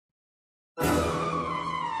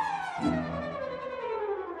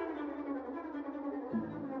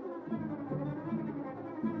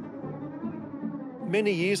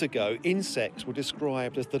Many years ago, insects were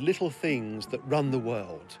described as the little things that run the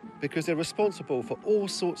world because they're responsible for all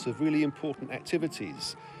sorts of really important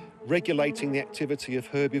activities, regulating the activity of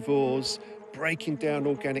herbivores, breaking down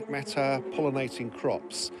organic matter, pollinating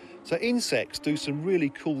crops. So insects do some really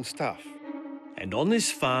cool stuff. And on this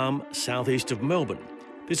farm southeast of Melbourne,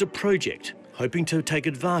 there's a project hoping to take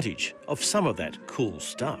advantage of some of that cool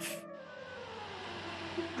stuff.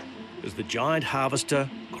 As the giant harvester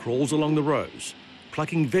crawls along the rows,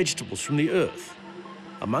 plucking vegetables from the earth,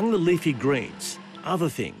 among the leafy greens, other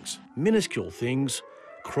things, minuscule things,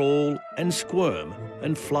 crawl and squirm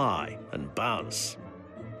and fly and buzz.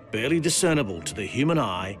 Barely discernible to the human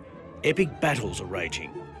eye, epic battles are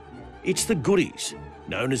raging. It's the goodies,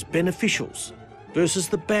 known as beneficials, versus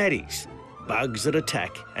the baddies, bugs that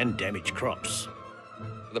attack and damage crops.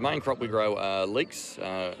 The main crop we grow are leeks,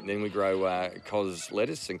 then we grow cos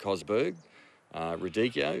lettuce and cosberg,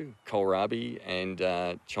 radicchio, kohlrabi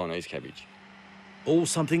and Chinese cabbage. All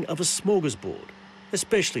something of a smorgasbord,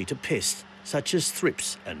 especially to pests such as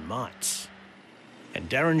thrips and mites. And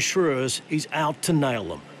Darren Schreurs is out to nail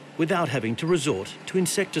them without having to resort to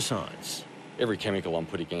insecticides. Every chemical I'm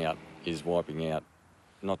putting out is wiping out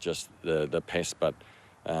not just the pests, but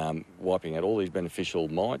wiping out all these beneficial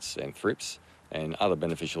mites and thrips and other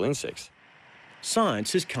beneficial insects.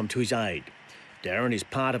 Science has come to his aid. Darren is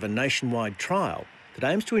part of a nationwide trial that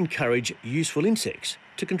aims to encourage useful insects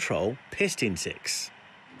to control pest insects.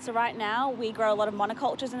 So right now we grow a lot of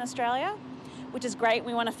monocultures in Australia, which is great.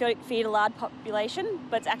 We want to feed a large population,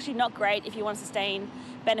 but it's actually not great if you want to sustain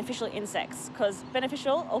beneficial insects, because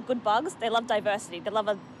beneficial or good bugs, they love diversity. They love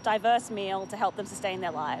a diverse meal to help them sustain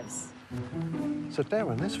their lives. So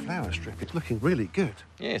Darren, this flower strip is looking really good.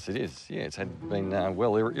 Yes, it is. Yeah, it's been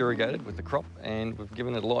well irrigated with the crop, and we've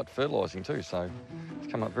given it a light fertilising too, so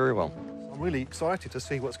it's come up very well. I'm really excited to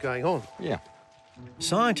see what's going on. Yeah.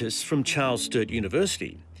 Scientists from Charles Sturt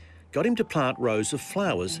University got him to plant rows of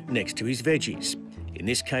flowers next to his veggies, in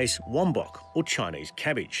this case wombok or Chinese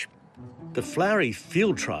cabbage. The flowery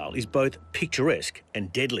field trial is both picturesque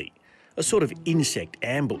and deadly, a sort of insect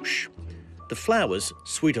ambush. The flowers,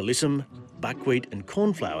 sweet alyssum, buckwheat and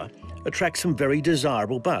cornflower, attract some very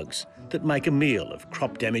desirable bugs that make a meal of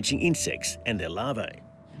crop-damaging insects and their larvae.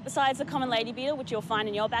 Besides the common lady beetle, which you'll find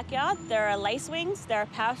in your backyard, there are lacewings, there are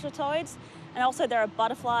parasitoids, and also there are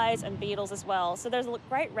butterflies and beetles as well. So there's a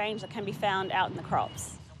great range that can be found out in the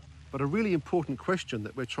crops. But a really important question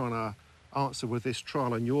that we're trying to answer with this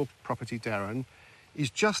trial on your property, Darren, is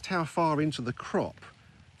just how far into the crop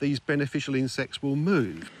these beneficial insects will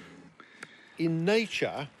move. In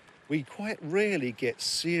nature, we quite rarely get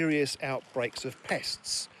serious outbreaks of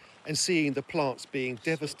pests and seeing the plants being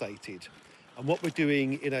devastated. And what we're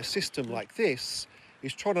doing in a system like this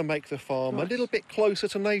is trying to make the farm a little bit closer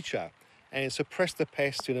to nature and suppress the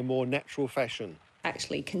pests in a more natural fashion.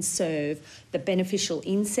 Actually conserve the beneficial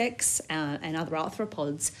insects and other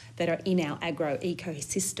arthropods that are in our agro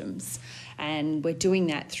ecosystems. And we're doing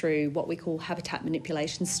that through what we call habitat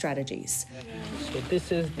manipulation strategies. So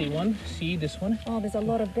this is the one, see this one? Oh, there's a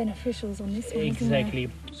lot of beneficials on this one. Exactly.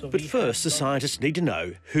 Isn't there? But first, the scientists need to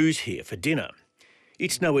know who's here for dinner.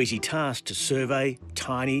 It's no easy task to survey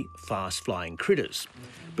tiny, fast-flying critters.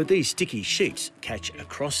 But these sticky sheets catch a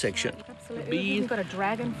cross-section. Absolutely. We've got a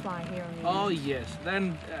dragonfly here. Oh, yes.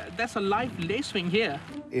 Then that's a live lacewing here.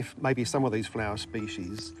 If maybe some of these flower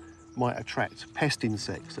species might attract pest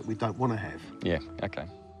insects that we don't want to have. Yeah, OK.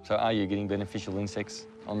 So are you getting beneficial insects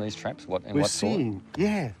on these traps? What We're seeing,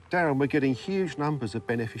 yeah, Darren, we're getting huge numbers of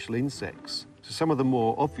beneficial insects. So some of the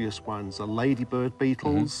more obvious ones are ladybird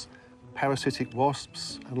beetles, parasitic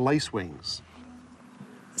wasps and lacewings.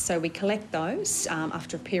 So we collect those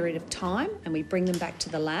after a period of time and we bring them back to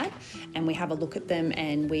the lab and we have a look at them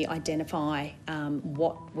and we identify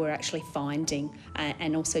what we're actually finding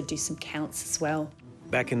and also do some counts as well.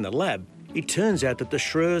 Back in the lab, it turns out that the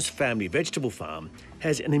Schreurs family vegetable farm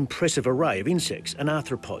has an impressive array of insects and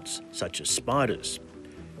arthropods, such as spiders.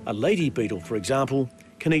 A lady beetle, for example,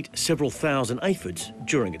 can eat several thousand aphids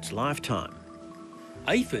during its lifetime.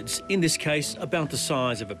 Aphids, in this case about the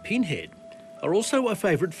size of a pinhead, are also a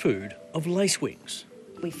favourite food of lacewings.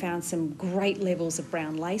 We found some great levels of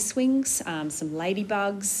brown lacewings, some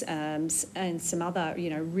ladybugs, and some other,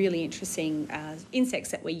 really interesting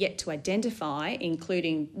insects that we're yet to identify,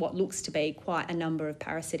 including what looks to be quite a number of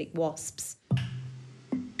parasitic wasps.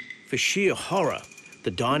 For sheer horror,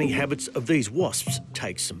 the dining habits of these wasps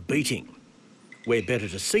take some beating. Where better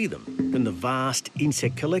to see them than the vast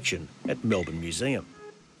insect collection at Melbourne Museum.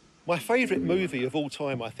 My favourite movie of all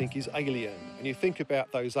time, I think, is Alien. And you think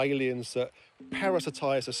about those aliens that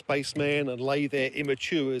parasitise a spaceman and lay their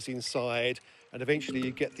immatures inside, and eventually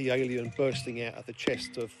you get the alien bursting out of the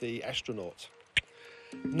chest of the astronaut.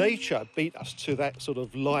 Nature beat us to that sort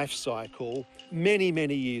of life cycle many,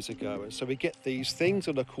 many years ago, and so we get these things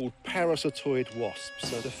that are called parasitoid wasps.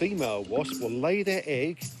 So the female wasp will lay their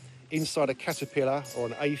egg inside a caterpillar or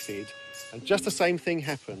an aphid, and just the same thing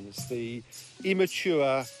happens. The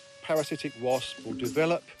immature parasitic wasp will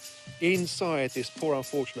develop inside this poor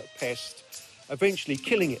unfortunate pest, eventually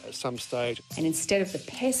killing it at some stage. And instead of the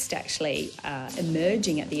pest actually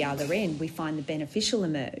emerging at the other end, we find the beneficial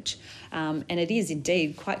emerge. And it is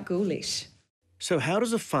indeed quite ghoulish. So how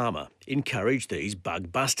does a farmer encourage these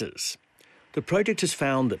bug busters? The project has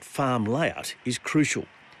found that farm layout is crucial.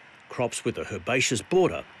 Crops with a herbaceous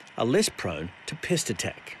border are less prone to pest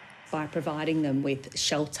attack. By providing them with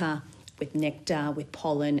shelter, with nectar, with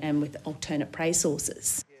pollen and with alternate prey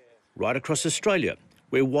sources. Right across Australia,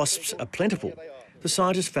 where wasps are plentiful, the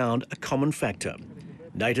scientists found a common factor: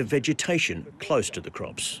 native vegetation close to the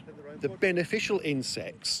crops. The beneficial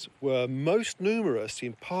insects were most numerous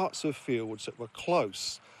in parts of fields that were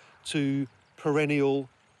close to perennial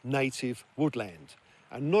native woodland.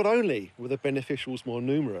 And not only were the beneficials more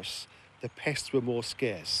numerous, the pests were more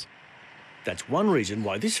scarce. That's one reason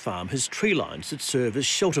why this farm has tree lines that serve as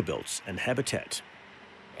shelter belts and habitat.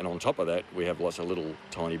 And on top of that, we have lots of little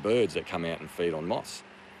tiny birds that come out and feed on moss.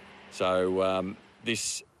 So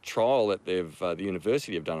this trial that the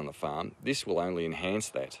university have done on the farm, this will only enhance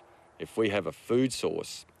that. If we have a food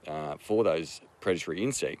source for those predatory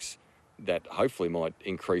insects, that hopefully might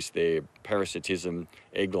increase their parasitism,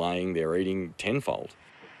 egg laying, their eating tenfold.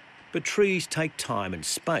 But trees take time and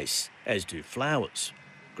space, as do flowers.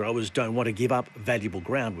 Growers don't want to give up valuable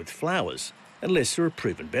ground with flowers unless there are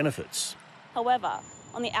proven benefits. However,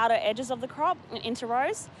 on the outer edges of the crop, into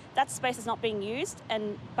rows, that space is not being used,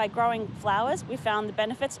 and by growing flowers, we found the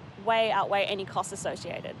benefits way outweigh any costs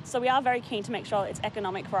associated. So we are very keen to make sure it's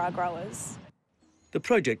economic for our growers. The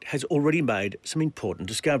project has already made some important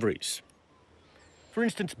discoveries. For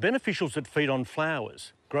instance, beneficials that feed on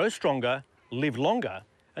flowers grow stronger, live longer,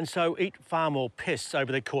 and so eat far more pests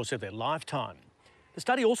over the course of their lifetime. The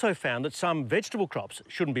study also found that some vegetable crops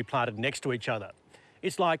shouldn't be planted next to each other.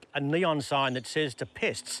 It's like a neon sign that says to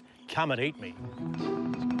pests, "Come and eat me."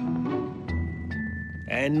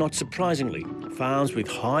 And not surprisingly, farms with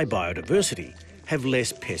high biodiversity have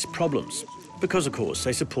less pest problems because, of course,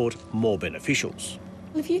 they support more beneficials.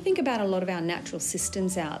 If you think about a lot of our natural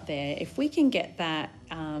systems out there, if we can get that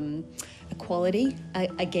equality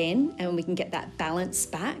again and we can get that balance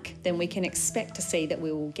back, then we can expect to see that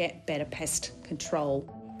we will get better pest control.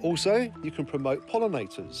 Also, you can promote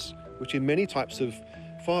pollinators, which in many types of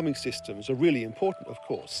farming systems are really important, of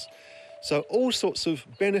course. So all sorts of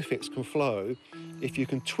benefits can flow if you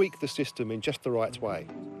can tweak the system in just the right way.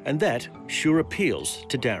 And that sure appeals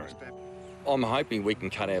to Darren. I'm hoping we can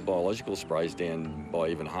cut our biological sprays down by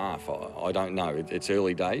even half. I don't know, it's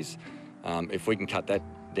early days. If we can cut that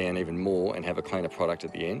down even more and have a cleaner product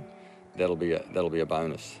at the end, that'll be a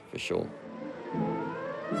bonus for sure.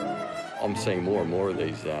 I'm seeing more and more of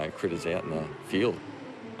these critters out in the field.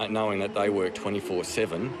 Knowing that they work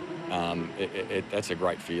 24/7, that's a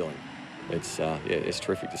great feeling. It's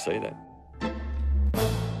terrific to see that.